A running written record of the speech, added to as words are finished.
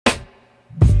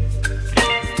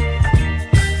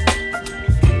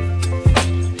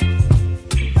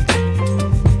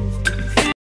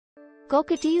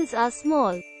Cockatiels are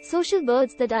small, social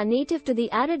birds that are native to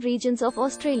the arid regions of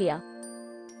Australia.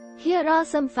 Here are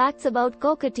some facts about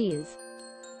cockatiels.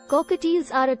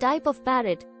 Cockatiels are a type of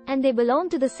parrot, and they belong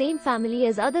to the same family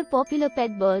as other popular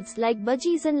pet birds like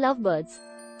budgies and lovebirds.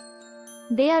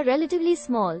 They are relatively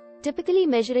small, typically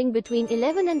measuring between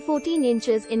 11 and 14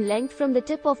 inches in length from the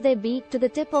tip of their beak to the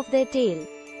tip of their tail.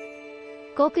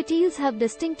 Cockatiels have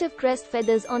distinctive crest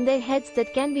feathers on their heads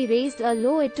that can be raised or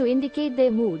lowered to indicate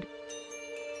their mood.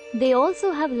 They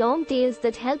also have long tails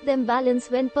that help them balance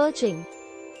when perching.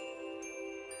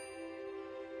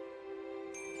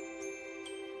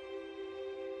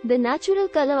 The natural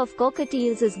color of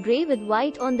cockatiels is grey with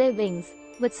white on their wings,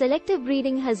 but selective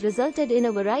breeding has resulted in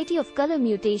a variety of color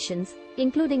mutations,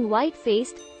 including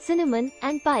white-faced, cinnamon,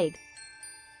 and pied.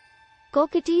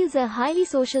 Cockatiels are highly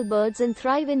social birds and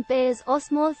thrive in pairs or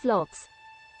small flocks.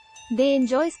 They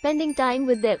enjoy spending time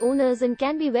with their owners and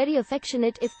can be very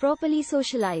affectionate if properly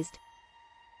socialized.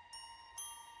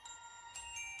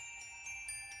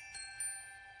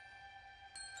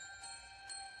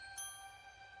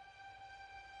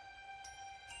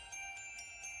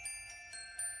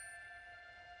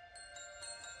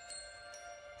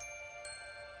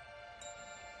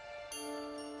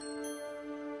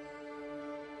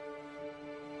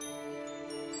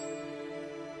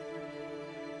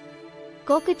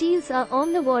 Cockatiels are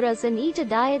omnivorous and eat a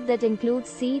diet that includes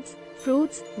seeds,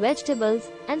 fruits, vegetables,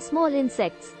 and small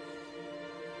insects.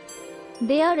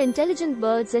 They are intelligent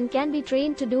birds and can be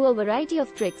trained to do a variety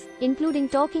of tricks, including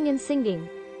talking and singing.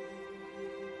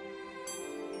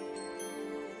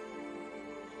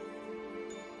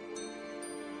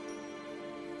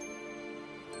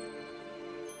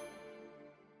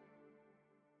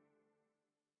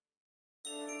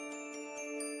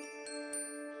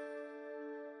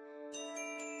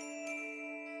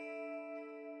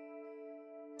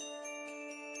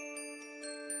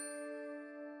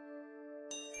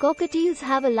 Cockatiels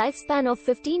have a lifespan of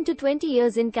 15 to 20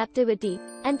 years in captivity,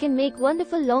 and can make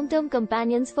wonderful long-term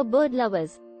companions for bird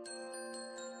lovers.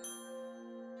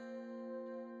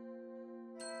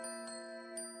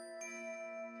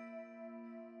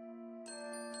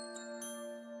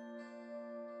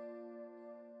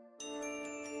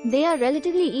 They are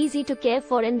relatively easy to care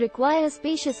for and require a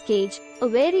spacious cage, a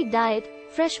varied diet,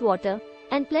 fresh water,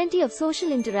 and plenty of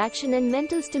social interaction and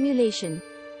mental stimulation.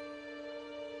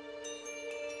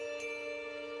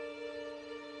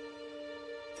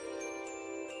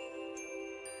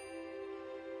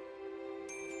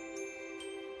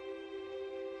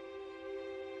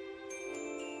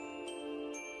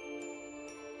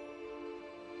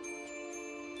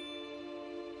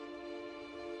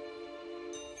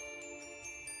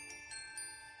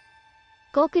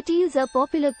 Cockatiels are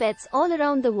popular pets all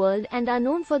around the world and are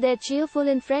known for their cheerful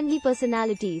and friendly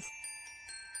personalities.